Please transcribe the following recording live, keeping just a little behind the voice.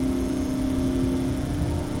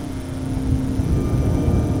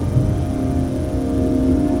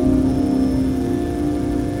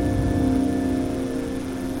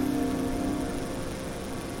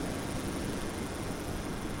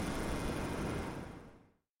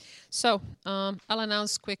I'll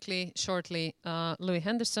announce quickly, shortly, Louis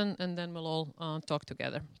Henderson, and then we'll all talk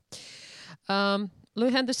together.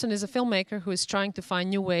 Louis Henderson is a filmmaker who is trying to find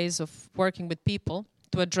new ways of working with people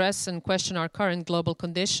to address and question our current global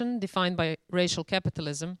condition defined by racial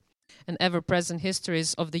capitalism and ever-present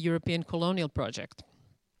histories of the European colonial project.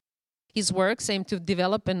 His works aim to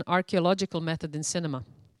develop an archaeological method in cinema.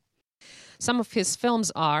 Some of his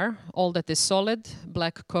films are All That Is Solid,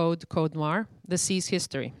 Black Code, Code Noir, The Sea's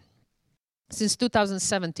History. Since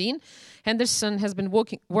 2017, Henderson has been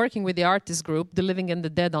working with the artist group The Living and the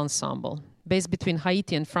Dead Ensemble. Based between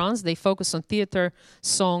Haiti and France, they focus on theater,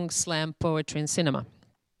 song, slam, poetry, and cinema.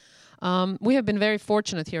 We have been very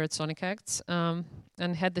fortunate here at Sonic Acts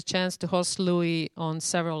and had the chance to host Louis on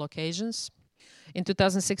several occasions. In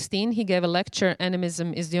 2016, he gave a lecture,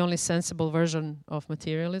 Animism is the Only Sensible Version of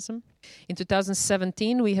Materialism. In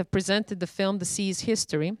 2017, we have presented the film The Sea's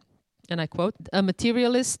History, and I quote, a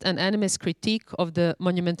materialist and animist critique of the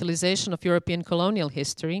monumentalization of European colonial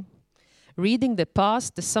history, reading the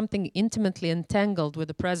past as something intimately entangled with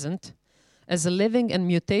the present, as a living and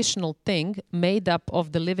mutational thing made up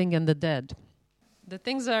of the living and the dead. The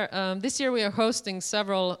things are, this year we are hosting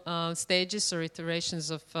several stages or iterations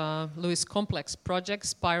of Louis' complex projects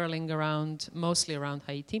spiraling mostly around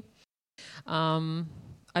Haiti.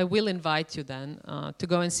 I will invite you then to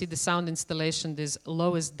go and see the sound installation, These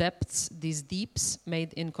Lowest Depths, These Deeps,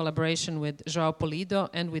 made in collaboration with João Polido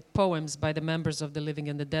and with poems by the members of the Living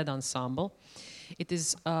and the Dead Ensemble. It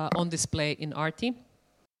is on display in Arti.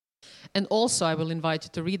 And also I will invite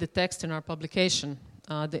you to read the text in our publication,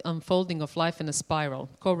 The Unfolding of Life in a Spiral,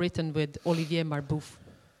 co-written with Olivier Marbouf.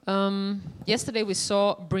 Yesterday we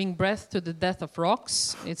saw Bring Breath to the Death of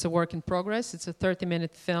Rocks. It's a work in progress. It's a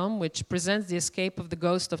 30-minute film which presents the escape of the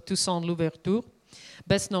ghost of Toussaint Louverture,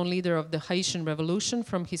 best-known leader of the Haitian Revolution,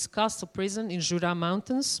 from his castle prison in Jura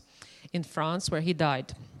Mountains in France, where he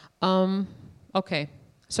died. Okay,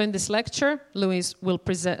 so in this lecture, Louis will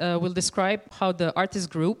describe how the artist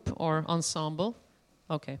group or ensemble,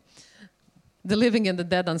 The Living and the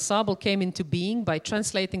Dead Ensemble came into being by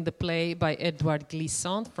translating the play by Edouard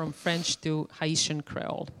Glissant from French to Haitian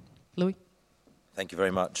Creole. Louis? Thank you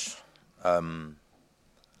very much.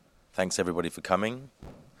 Thanks everybody for coming.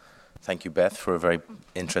 Thank you, Beth, for a very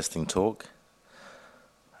interesting talk.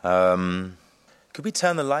 Could we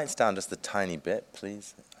turn the lights down just a tiny bit,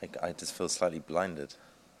 please? I just feel slightly blinded.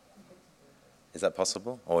 Is that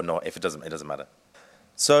possible? Or not? If it doesn't matter.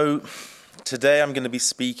 So, today I'm going to be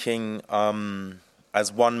speaking as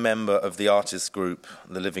one member of the artist group,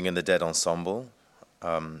 The Living and the Dead Ensemble,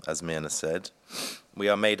 as Myrna said. We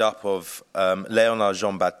are made up of Léonard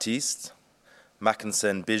Jean-Baptiste,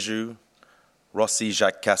 Mackensen Bijou, Rossi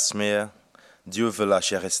Jacques Casmere, Dieu la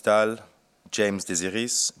Cherestal, James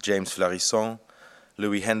Desiris, James Flarisson,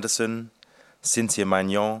 Louis Henderson, Cynthia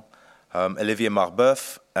Magnon, Olivier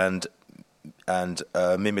Marboeuf, and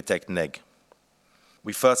Mimitek Neg.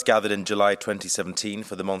 We first gathered in July 2017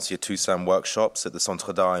 for the Monsieur Toussaint workshops at the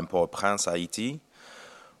Centre d'Art in Port-au-Prince, Haiti,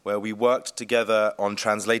 where we worked together on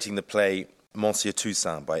translating the play Monsieur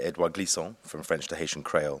Toussaint by Edouard Glissant from French to Haitian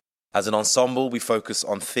Creole. As an ensemble, we focus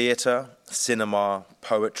on theatre, cinema,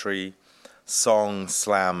 poetry, song,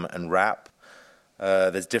 slam, and rap.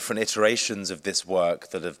 There's different iterations of this work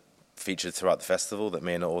that have featured throughout the festival that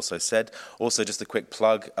Myrna also said. Also, just a quick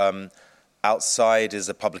plug, Outside is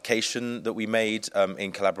a publication that we made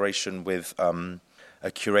in collaboration with a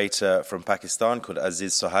curator from Pakistan called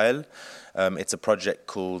Aziz Sohail. It's a project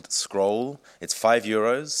called Scroll. It's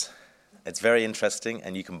 €5. It's very interesting,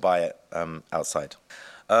 and you can buy it outside.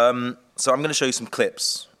 So I'm going to show you some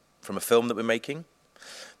clips from a film that we're making.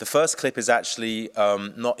 The first clip is actually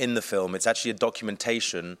not in the film. It's actually a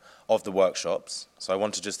documentation of the workshops. So I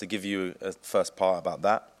wanted just to give you a first part about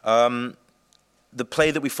that. The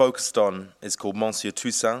play that we focused on is called Monsieur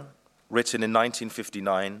Toussaint, written in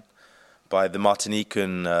 1959 by the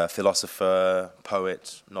Martinican philosopher,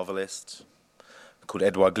 poet, novelist called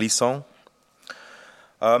Edouard Glissant.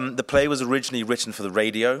 The play was originally written for the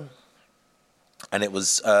radio, and it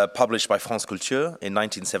was published by France Culture in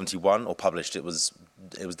 1971, or published. It was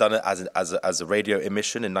done as a radio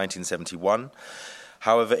emission in 1971.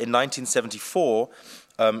 However, in 1974,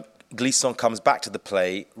 Glissant comes back to the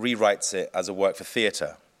play, rewrites it as a work for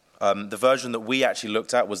theatre. The version that we actually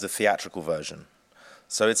looked at was the theatrical version.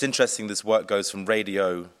 So it's interesting, this work goes from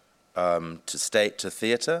radio to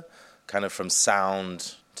theatre, kind of from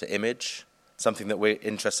sound to image, something that we're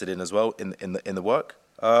interested in as well in the work.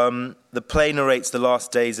 The play narrates the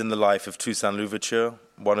last days in the life of Toussaint Louverture,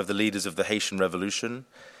 one of the leaders of the Haitian Revolution,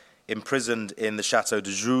 imprisoned in the Château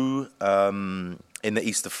de Joux in the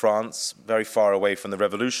east of France, very far away from the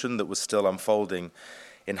revolution that was still unfolding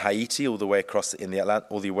in Haiti, all the way across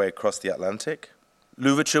the Atlantic.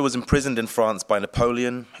 Louverture was imprisoned in France by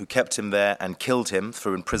Napoleon, who kept him there and killed him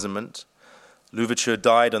through imprisonment. Louverture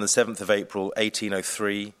died on the 7th of April,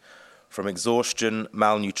 1803, from exhaustion,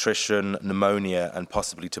 malnutrition, pneumonia, and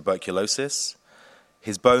possibly tuberculosis.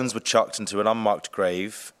 His bones were chucked into an unmarked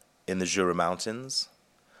grave in the Jura Mountains.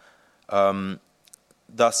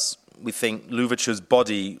 Thus, we think Louverture's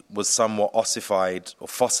body was somewhat ossified or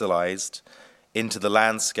fossilized into the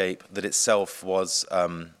landscape that itself was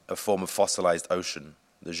a form of fossilized ocean.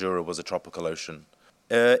 The Jura was a tropical ocean.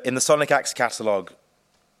 In the Sonic Acts catalogue,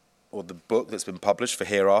 or the book that's been published for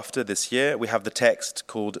Hereafter this year, we have the text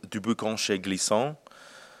called Du Boucan chez Glissant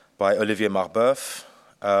by Olivier Marbeuf.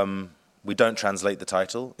 We don't translate the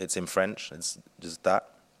title, it's in French, it's just that.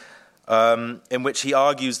 In which he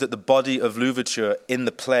argues that the body of Louverture in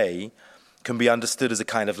the play can be understood as a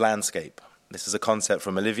kind of landscape. This is a concept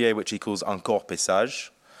from Olivier, which he calls un corps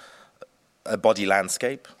paysage, a body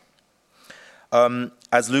landscape.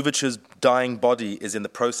 As Louverture's dying body is in the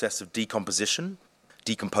process of decomposing,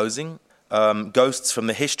 ghosts from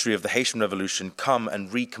the history of the Haitian Revolution come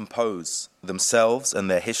and recompose themselves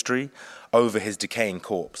and their history over his decaying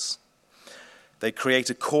corpse. They create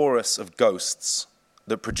a chorus of ghosts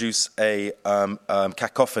that produce a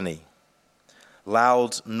cacophony,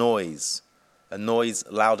 loud noise, a noise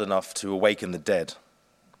loud enough to awaken the dead.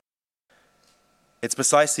 It's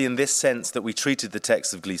precisely in this sense that we treated the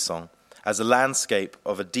text of Glissant as a landscape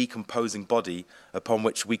of a decomposing body upon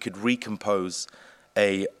which we could recompose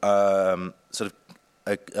a kind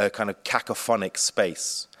of cacophonic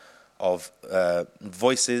space of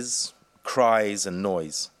voices, cries, and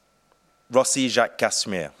noise. Rossi Jacques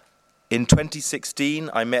Casimir. In 2016,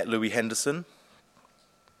 I met Louis Henderson,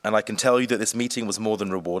 and I can tell you that this meeting was more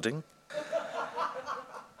than rewarding.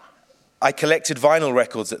 I collected vinyl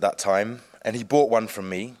records at that time, and he bought one from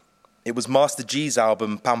me. It was Master G's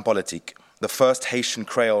album Pan Politique, the first Haitian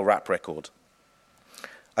Creole rap record.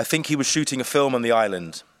 I think he was shooting a film on the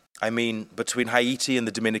island, between Haiti and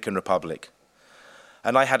the Dominican Republic.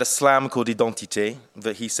 And I had a slam called Identité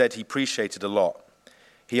that he said he appreciated a lot.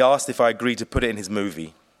 He asked if I agreed to put it in his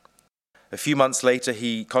movie. A few months later,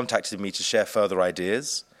 he contacted me to share further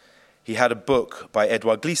ideas. He had a book by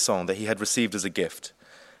Edouard Glissant that he had received as a gift,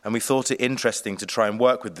 and we thought it interesting to try and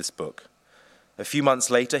work with this book. A few months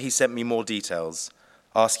later, he sent me more details,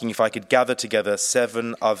 asking if I could gather together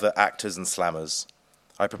 7 other actors and slammers.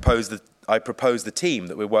 I proposed the team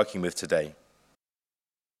that we're working with today.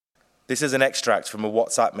 This is an extract from a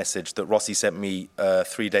WhatsApp message that Rossi sent me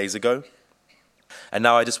 3 days ago. And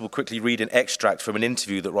now I just will quickly read an extract from an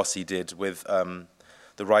interview that Rossi did with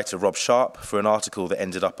the writer Rob Sharp for an article that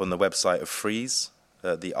ended up on the website of Frieze,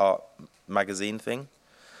 the art magazine thing.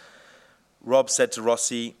 Rob said to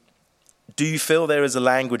Rossi, "Do you feel there is a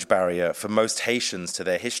language barrier for most Haitians to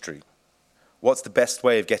their history? What's the best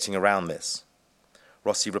way of getting around this?"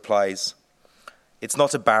 Rossi replies, "It's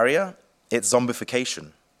not a barrier, it's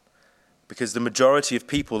zombification. Because the majority of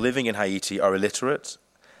people living in Haiti are illiterate,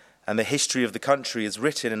 and the history of the country is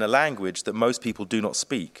written in a language that most people do not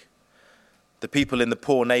speak. The people in the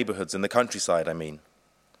poor neighborhoods in the countryside,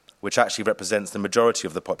 which actually represents the majority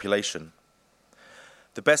of the population.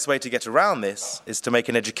 The best way to get around this is to make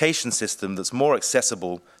an education system that's more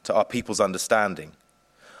accessible to our people's understanding.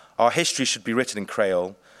 Our history should be written in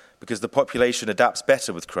Creole because the population adapts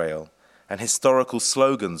better with Creole, and historical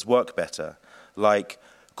slogans work better, like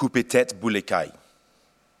Coupe tête boulecaille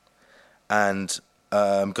and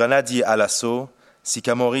Grenadier à l'assaut, si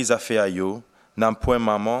Camoris a fait ayo, n'en point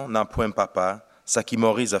maman, n'en point papa, sa qui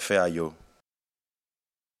Moris a fait ayo.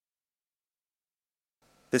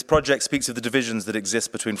 This project speaks of the divisions that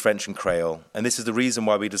exist between French and Creole, and this is the reason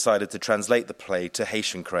why we decided to translate the play to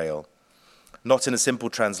Haitian Creole. Not in a simple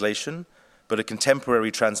translation, but a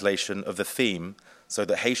contemporary translation of the theme so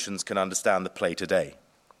that Haitians can understand the play today.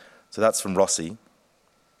 So that's from Rossi.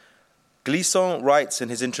 Glissant writes in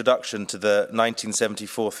his introduction to the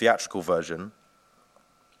 1974 theatrical version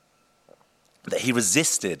that he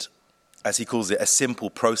resisted, as he calls it, a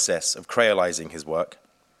simple process of creolizing his work,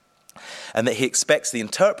 and that he expects the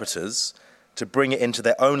interpreters to bring it into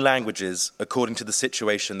their own languages according to the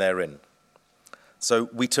situation they're in. So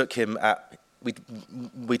we took him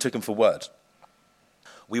for word.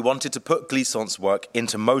 We wanted to put Glissant's work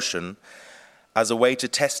into motion as a way to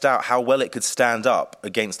test out how well it could stand up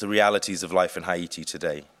against the realities of life in Haiti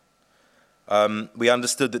today. We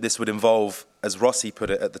understood that this would involve, as Rossi put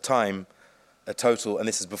it at the time, a total, and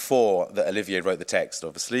this is before that Olivier wrote the text,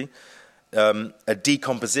 obviously, a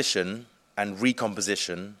decomposition and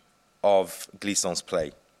recomposition of Glissant's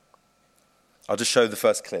play. I'll just show the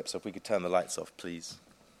first clip, so if we could turn the lights off, please.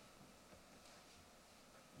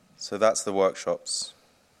 So that's the workshops.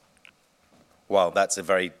 Well, that's a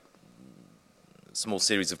very small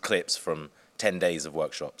series of clips from 10 days of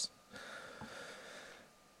workshops.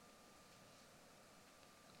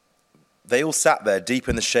 They all sat there deep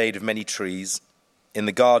in the shade of many trees, in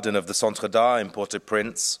the garden of the Centre d'Art in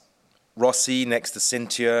Port-au-Prince. Rossi next to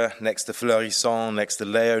Cynthia, next to Fleurisson, next to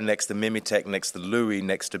Léo, next to Mimitek, next to Louis,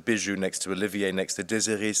 next to Bijou, next to Olivier, next to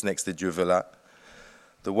Desiris, next to Dieuvilla.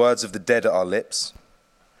 The words of the dead at our lips.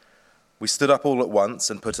 We stood up all at once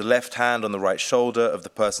and put a left hand on the right shoulder of the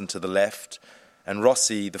person to the left, and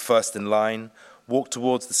Rossi, the first in line, walked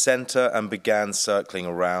towards the center and began circling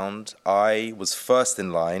around. I was first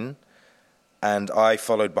in line, and I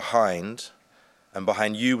followed behind, and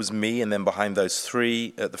behind you was me, and then behind those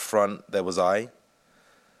three at the front there was I,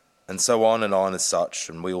 and so on as such,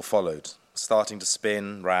 and we all followed, starting to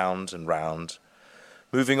spin round and round,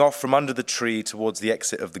 moving off from under the tree towards the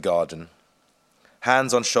exit of the garden.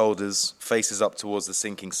 Hands on shoulders, faces up towards the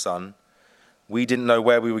sinking sun. We didn't know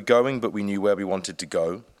where we were going, but we knew where we wanted to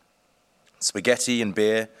go. Spaghetti and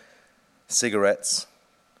beer, cigarettes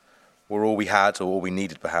were all we had, or all we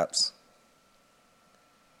needed perhaps.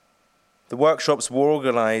 The workshops were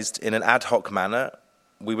organized in an ad hoc manner.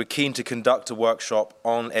 We were keen to conduct a workshop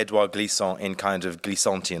on Edouard Glissant in kind of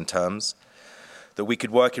Glissantian terms, that we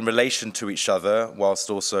could work in relation to each other whilst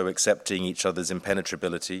also accepting each other's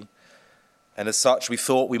impenetrability. And as such, we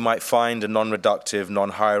thought we might find a non-reductive,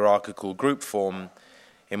 non-hierarchical group form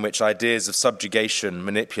in which ideas of subjugation,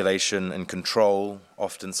 manipulation, and control,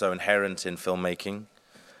 often so inherent in filmmaking,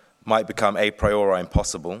 might become a priori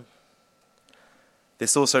impossible.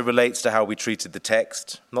 This also relates to how we treated the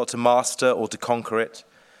text, not to master or to conquer it,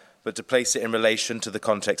 but to place it in relation to the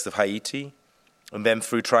context of Haiti, and then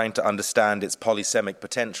through trying to understand its polysemic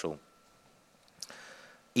potential.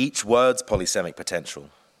 Each word's polysemic potential.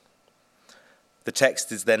 The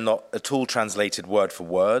text is then not at all translated word for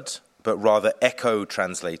word, but rather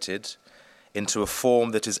echo-translated into a form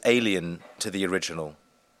that is alien to the original.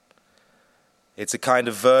 It's a kind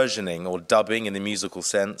of versioning or dubbing in the musical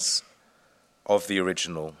sense of the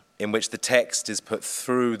original, in which the text is put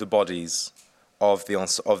through the bodies of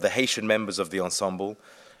the Haitian members of the ensemble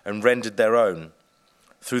and rendered their own,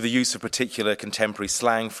 through the use of particular contemporary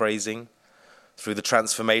slang phrasing, through the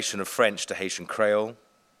transformation of French to Haitian Creole.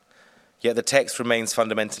 Yet the text remains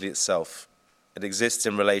fundamentally itself. It exists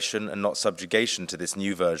in relation and not subjugation to this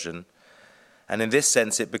new version. And in this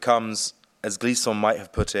sense, it becomes, as Glissant might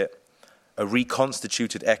have put it, a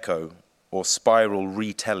reconstituted echo or spiral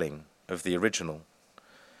retelling of the original.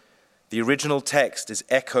 The original text is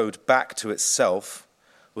echoed back to itself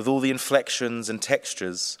with all the inflections and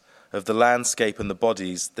textures of the landscape and the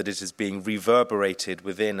bodies that it is being reverberated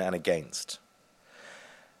within and against.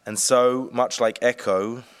 And so, much like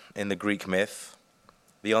echo in the Greek myth,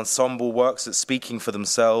 the ensemble works at speaking for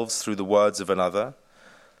themselves through the words of another,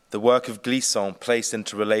 the work of Glissant placed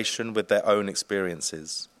into relation with their own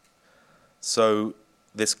experiences. So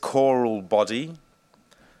this choral body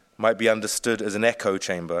might be understood as an echo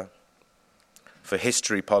chamber for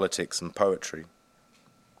history, politics, and poetry.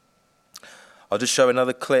 I'll just show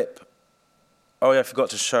another clip. Oh yeah, I forgot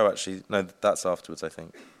to show actually. No, that's afterwards, I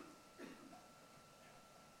think.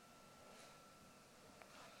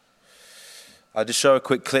 I'll just show a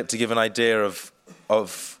quick clip to give an idea of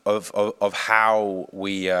how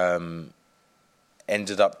we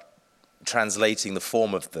ended up translating the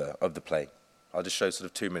form of the play. I'll just show sort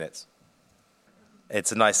of 2 minutes.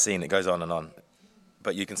 It's a nice scene. It goes on,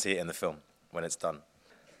 but you can see it in the film when it's done.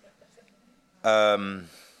 And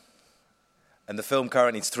the film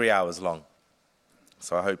currently is 3 hours long,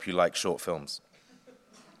 so I hope you like short films.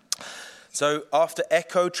 So after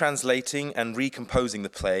echo translating and recomposing the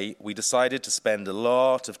play, we decided to spend a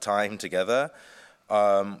lot of time together.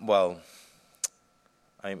 It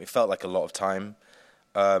felt like a lot of time.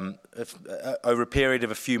 Over a period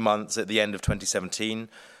of a few months at the end of 2017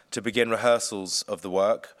 to begin rehearsals of the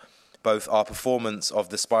work, both our performance of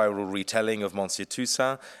the spiral retelling of Monsieur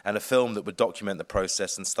Toussaint and a film that would document the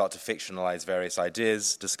process and start to fictionalize various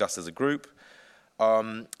ideas discussed as a group.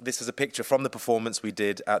 This is a picture from the performance we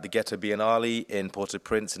did at the Ghetto Biennale in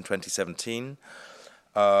Port-au-Prince in 2017.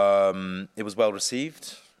 It was well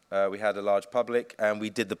received. We had a large public, and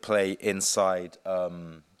we did the play inside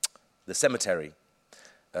the cemetery.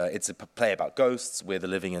 It's a play about ghosts. We're the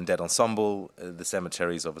living and dead ensemble. The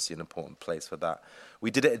cemetery is obviously an important place for that.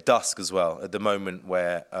 We did it at dusk as well, at the moment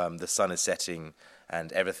where the sun is setting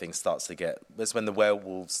and everything starts to get... That's when the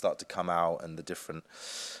werewolves start to come out and the different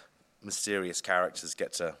mysterious characters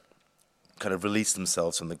get to kind of release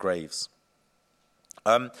themselves from the graves.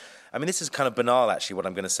 I mean, this is kind of banal, actually, what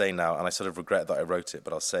I'm going to say now, and I sort of regret that I wrote it,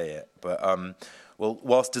 but I'll say it. But, well,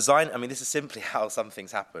 whilst design, I mean, this is simply how some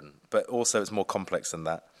things happen, but also it's more complex than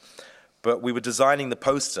that. But we were designing the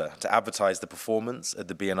poster to advertise the performance at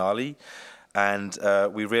the Biennale, and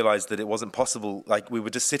we realized that it wasn't possible. Like, we were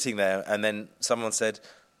just sitting there, and then someone said,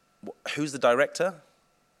 "Who's the director?"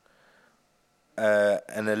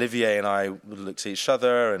 And Olivier and I looked at each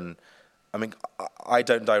other, and I mean, I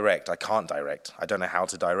don't direct. I can't direct. I don't know how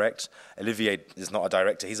to direct. Olivier is not a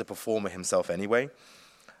director. He's a performer himself anyway.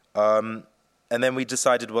 And then we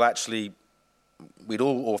decided, well, actually, we'd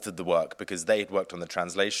all authored the work because they had worked on the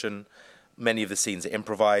translation. Many of the scenes are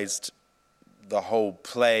improvised. The whole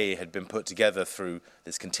play had been put together through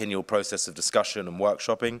this continual process of discussion and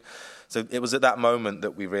workshopping. So it was at that moment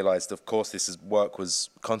that we realized, of course, work was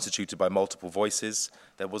constituted by multiple voices.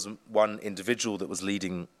 There wasn't one individual that was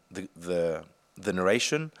leading the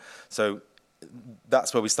narration. So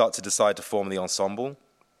that's where we start to decide to form the ensemble.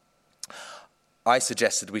 I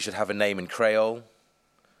suggested we should have a name in Creole,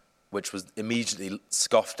 which was immediately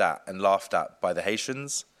scoffed at and laughed at by the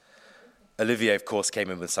Haitians. Olivier, of course, came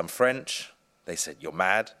in with some French. They said, "You're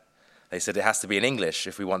mad." They said, "It has to be in English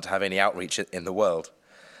if we want to have any outreach in the world."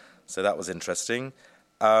 So that was interesting.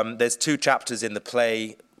 There's 2 chapters in the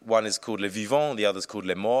play. One is called Les Vivants, the other is called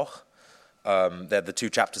Les Morts. They're the 2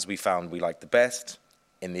 chapters we found we liked the best.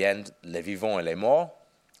 In the end, Les Vivants et Les Morts.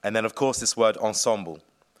 And then, of course, this word ensemble,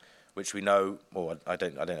 which we know, or I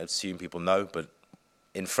don't assume people know, but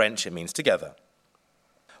in French it means together.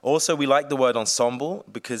 Also, we like the word ensemble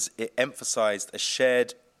because it emphasized a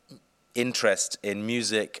shared interest in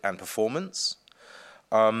music and performance,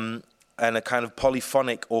 and a kind of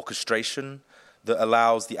polyphonic orchestration that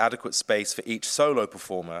allows the adequate space for each solo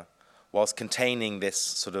performer whilst containing this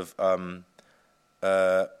sort of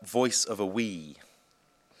voice of a we,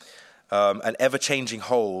 an ever-changing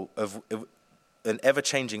whole of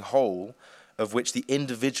which the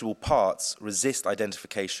individual parts resist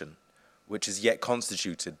identification, which is yet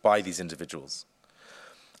constituted by these individuals.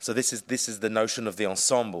 So this is the notion of the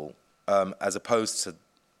ensemble, as opposed to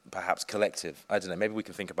perhaps collective. I don't know, maybe we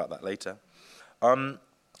can think about that later.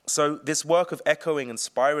 So this work of echoing and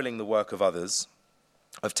spiraling the work of others,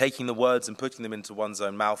 of taking the words and putting them into one's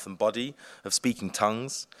own mouth and body, of speaking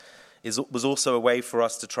tongues, was also a way for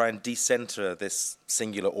us to try and decenter this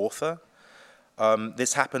singular author.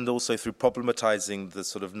 This happened also through problematizing the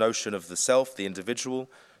sort of notion of the self, the individual,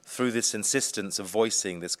 through this insistence of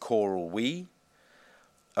voicing this choral we.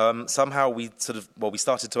 Somehow we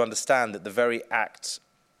started to understand that the very act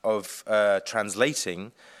of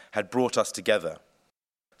translating had brought us together.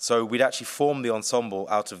 So we'd actually formed the ensemble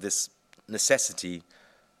out of this necessity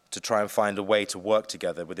to try and find a way to work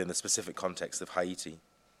together within the specific context of Haiti.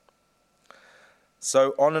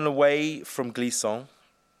 So on and away from Glissant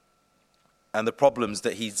and the problems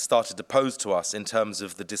that he started to pose to us in terms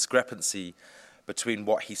of the discrepancy between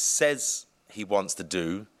what he says he wants to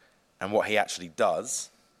do and what he actually does,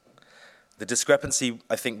 the discrepancy,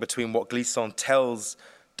 I think, between what Glissant tells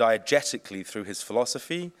diegetically through his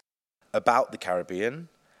philosophy about the Caribbean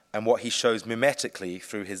and what he shows mimetically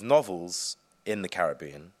through his novels in the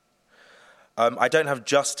Caribbean. I don't have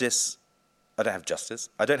the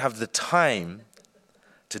time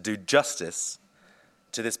to do justice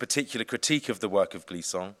to this particular critique of the work of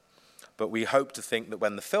Glissant, but we hope to think that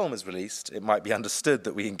when the film is released, it might be understood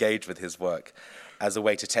that we engage with his work as a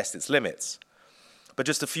way to test its limits. But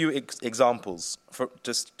just a few examples,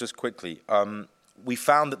 just quickly. We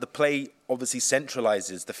found that the play obviously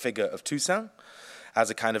centralizes the figure of Toussaint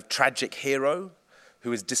as a kind of tragic hero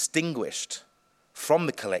who is distinguished from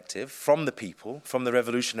the collective, from the people, from the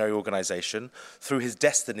revolutionary organization, through his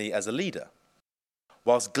destiny as a leader.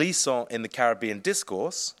 Whilst Glissant in the Caribbean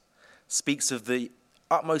Discourse speaks of the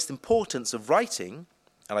utmost importance of writing,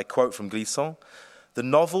 and I quote from Glissant, "The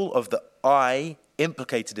novel of the I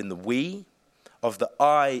implicated in the we, of the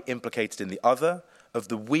I implicated in the other, of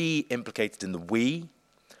the we implicated in the we.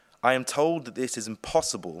 I am told that this is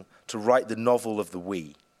impossible to write the novel of the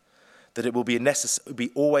we, that it will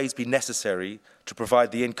always be necessary to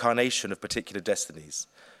provide the incarnation of particular destinies.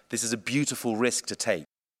 This is a beautiful risk to take."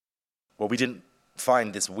 Well, we didn't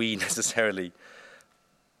find this we necessarily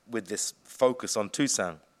with this focus on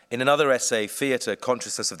Toussaint. In another essay, Theatre,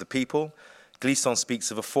 Consciousness of the People, Glissant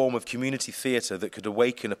speaks of a form of community theatre that could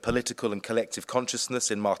awaken a political and collective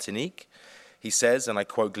consciousness in Martinique. He says, and I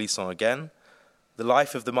quote Glissant again, "The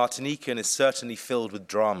life of the Martinican is certainly filled with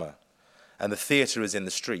drama, and the theatre is in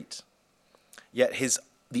the street. Yet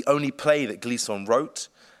the only play that Glissant wrote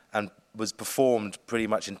and was performed pretty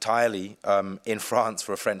much entirely in France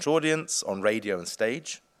for a French audience on radio and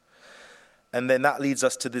stage. And then that leads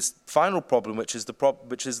us to this final problem, which is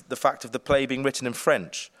the fact of the play being written in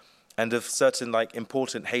French, and of certain like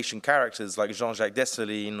important Haitian characters like Jean-Jacques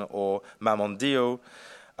Dessalines or Maman Dio.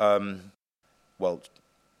 Well,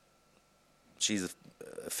 she's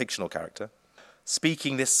a fictional character,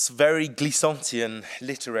 speaking this very Glissantian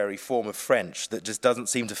literary form of French that just doesn't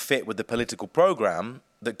seem to fit with the political program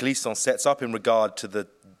that Glissant sets up in regard to the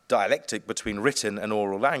dialectic between written and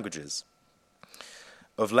oral languages,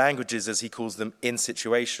 of languages, as he calls them, in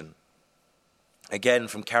situation. Again,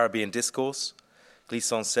 from Caribbean Discourse,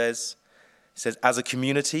 Glissant says, as a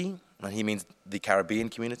community, and he means the Caribbean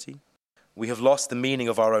community, we have lost the meaning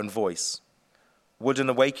of our own voice. Would an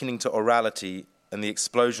awakening to orality and the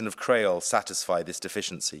explosion of Creole satisfy this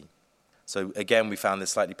deficiency? So again, we found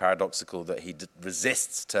this slightly paradoxical that he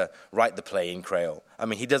resists to write the play in Creole. I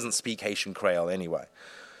mean, he doesn't speak Haitian Creole anyway,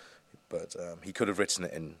 but he could have written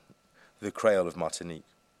it in the Creole of Martinique.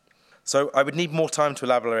 So I would need more time to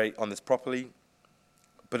elaborate on this properly,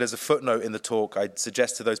 but as a footnote in the talk, I'd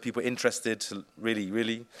suggest to those people interested to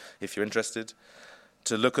really, if you're interested,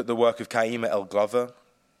 to look at the work of Kaima L. Glover,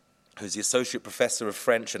 who's the Associate Professor of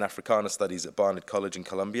French and Africana Studies at Barnard College in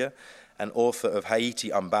Columbia, and author of Haiti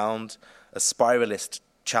Unbound, a spiralist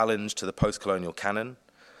challenge to the post-colonial canon.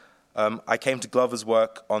 I came to Glover's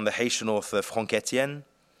work on the Haitian author Franck Etienne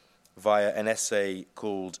via an essay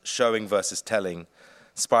called Showing versus Telling,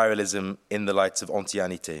 Spiralism in the Lights of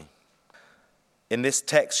Antianité. In this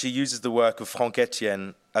text, she uses the work of Franck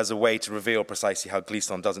Etienne as a way to reveal precisely how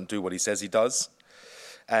Glissant doesn't do what he says he does.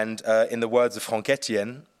 And in the words of Franck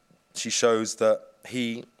Etienne, she shows that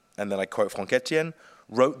he, and then I quote Franck Etienne,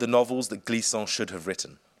 wrote the novels that Glissant should have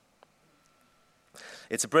written.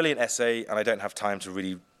 It's a brilliant essay, and I don't have time to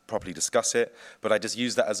really properly discuss it, but I just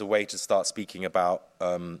use that as a way to start speaking about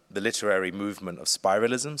the literary movement of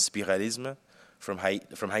spiralism from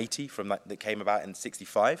Haiti, that came about in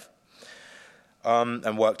 1965,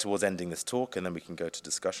 and work towards ending this talk, and then we can go to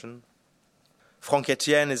discussion. Franck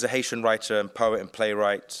Etienne is a Haitian writer and poet and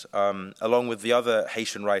playwright. Along with the other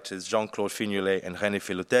Haitian writers, Jean-Claude Fignolet and René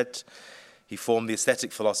Philotet, he formed the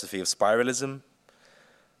aesthetic philosophy of spiralism,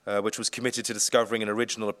 which was committed to discovering an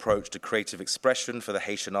original approach to creative expression for the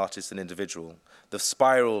Haitian artist and individual. The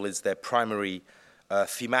spiral is their primary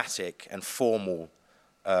thematic and formal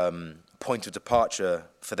point of departure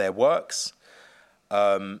for their works.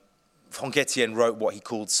 Franck Etienne wrote what he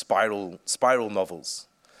called spiral novels.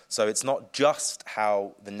 So it's not just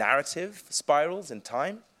how the narrative spirals in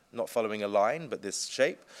time, not following a line, but this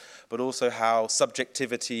shape, but also how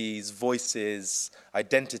subjectivities, voices,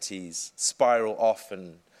 identities spiral off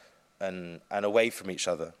and away from each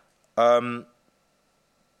other.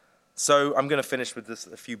 So I'm going to finish with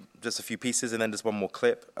just a few pieces and then just one more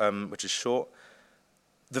clip, which is short.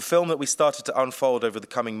 The film that we started to unfold over the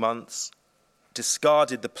coming months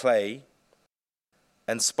discarded the play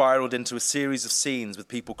and spiraled into a series of scenes with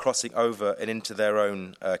people crossing over and into their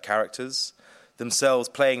own characters, themselves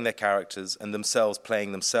playing their characters and themselves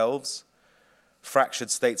playing themselves, fractured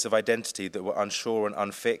states of identity that were unsure and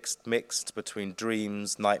unfixed, mixed between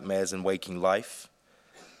dreams, nightmares, and waking life.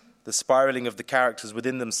 The spiraling of the characters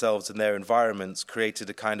within themselves and their environments created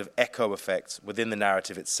a kind of echo effect within the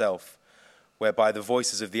narrative itself, whereby the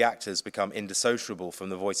voices of the actors become indissociable from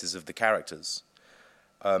the voices of the characters.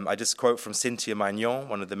 I just quote from Cynthia Magnon,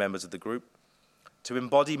 one of the members of the group. To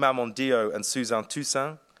embody Maman Dio and Suzanne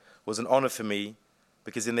Toussaint was an honor for me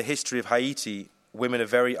because in the history of Haiti, women are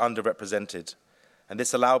very underrepresented, and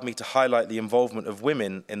this allowed me to highlight the involvement of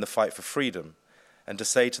women in the fight for freedom and to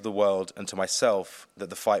say to the world and to myself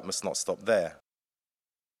that the fight must not stop there.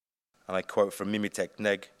 And I quote from Mimitek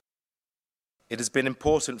Neg. It has been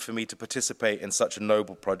important for me to participate in such a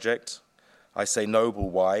noble project. I say noble,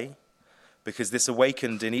 why? Because this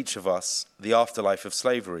awakened in each of us the afterlife of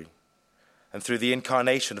slavery. And through the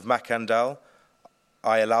incarnation of Macandal,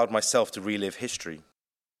 I allowed myself to relive history.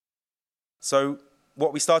 So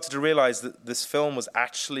what we started to realize that this film was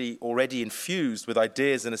actually already infused with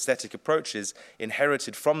ideas and aesthetic approaches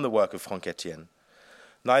inherited from the work of Franck Etienne.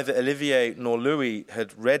 Neither Olivier nor Louis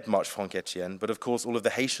had read much Franck Etienne, but of course all of the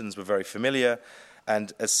Haitians were very familiar,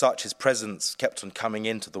 and as such his presence kept on coming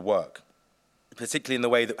into the work, particularly in the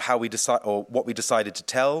way that how we decide, or what we decided to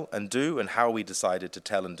tell and do, and how we decided to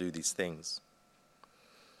tell and do these things.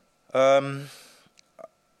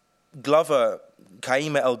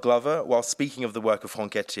 Kaima L. Glover, while speaking of the work of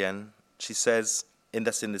Franck Etienne, she says, in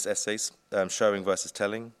this essay, Showing versus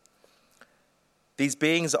Telling, these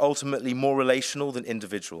beings are ultimately more relational than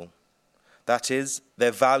individual. That is,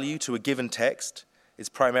 their value to a given text is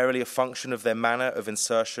primarily a function of their manner of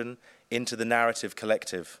insertion into the narrative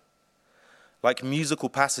collective. Like musical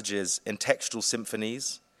passages in textual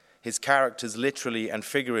symphonies, his characters literally and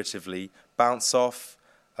figuratively bounce off,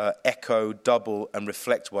 echo, double, and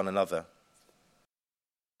reflect one another.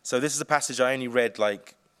 So this is a passage I only read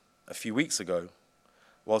like a few weeks ago,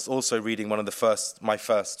 whilst also reading one of my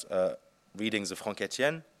first readings of Franck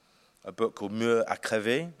Etienne, a book called Murs à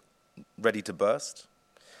crever, Ready to Burst.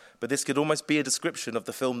 But this could almost be a description of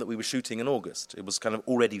the film that we were shooting in August. It was kind of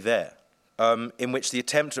already there, in which the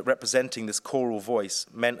attempt at representing this choral voice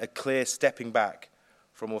meant a clear stepping back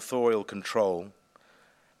from authorial control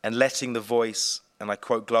and letting the voice, and I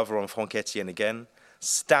quote Glover on Franck Etienne again,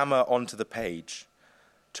 stammer onto the page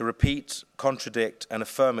to repeat, contradict, and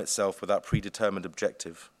affirm itself without predetermined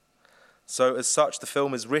objective. So as such, the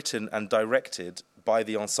film is written and directed by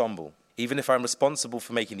the ensemble. Even if I'm responsible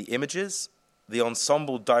for making the images, the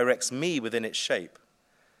ensemble directs me within its shape.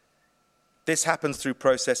 This happens through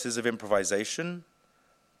processes of improvisation,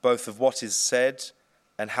 both of what is said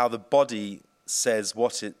and how the body says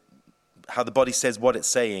what it's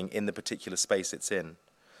saying in the particular space it's in.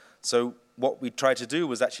 So what we tried to do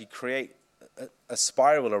was actually create a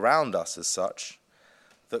spiral around us as such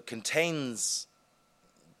that contains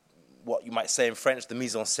what you might say in French, the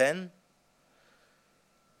mise en scène.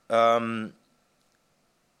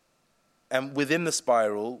 And within the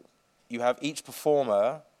spiral, you have each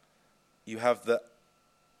performer, you have the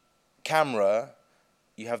camera,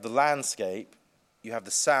 you have the landscape, you have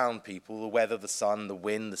the sound people, the weather, the sun, the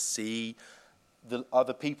wind, the sea, the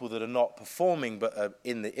other people that are not performing but are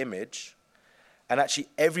in the image. And actually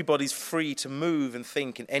everybody's free to move and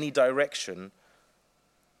think in any direction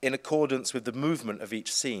in accordance with the movement of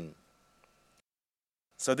each scene.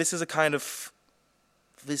 So this is a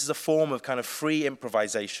form of kind of free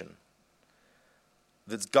improvisation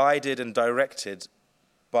that's guided and directed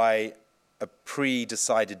by a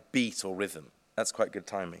pre-decided beat or rhythm. That's quite good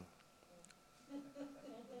timing.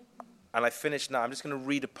 And I finished now. I'm just going to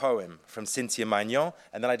read a poem from Cynthia Magnan,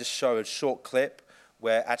 and then I just show a short clip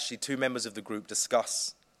where actually two members of the group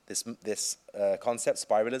discuss this concept,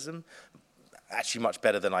 spiralism, actually much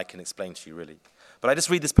better than I can explain to you, really. But I just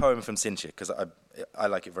read this poem from Cynthia, because I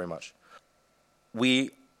like it very much.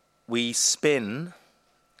 We spin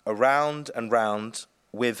around and round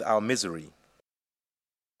with our misery.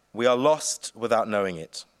 We are lost without knowing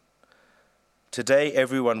it. Today,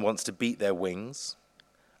 everyone wants to beat their wings.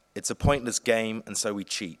 It's a pointless game, and so we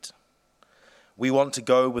cheat. We want to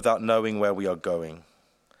go without knowing where we are going.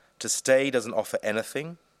 To stay doesn't offer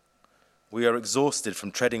anything. We are exhausted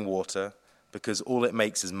from treading water because all it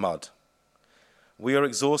makes is mud. We are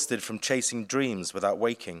exhausted from chasing dreams without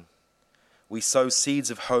waking. We sow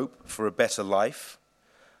seeds of hope for a better life,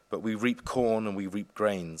 but we reap corn and we reap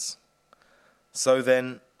grains. So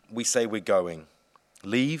then, we say we're going.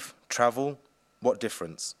 Leave, travel, what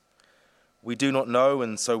difference? We do not know,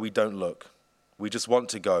 and so we don't look. We just want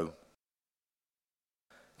to go.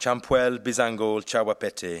 Champuel, Bizangol,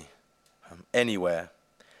 Chawapete, anywhere,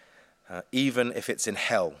 even if it's in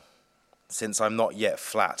hell, since I'm not yet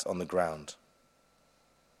flat on the ground.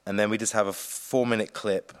 And then we just have a 4-minute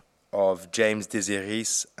clip of James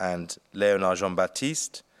Desiris and Léonard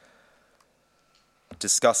Jean-Baptiste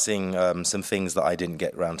discussing some things that I didn't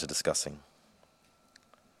get round to discussing.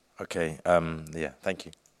 Okay, thank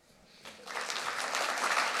you.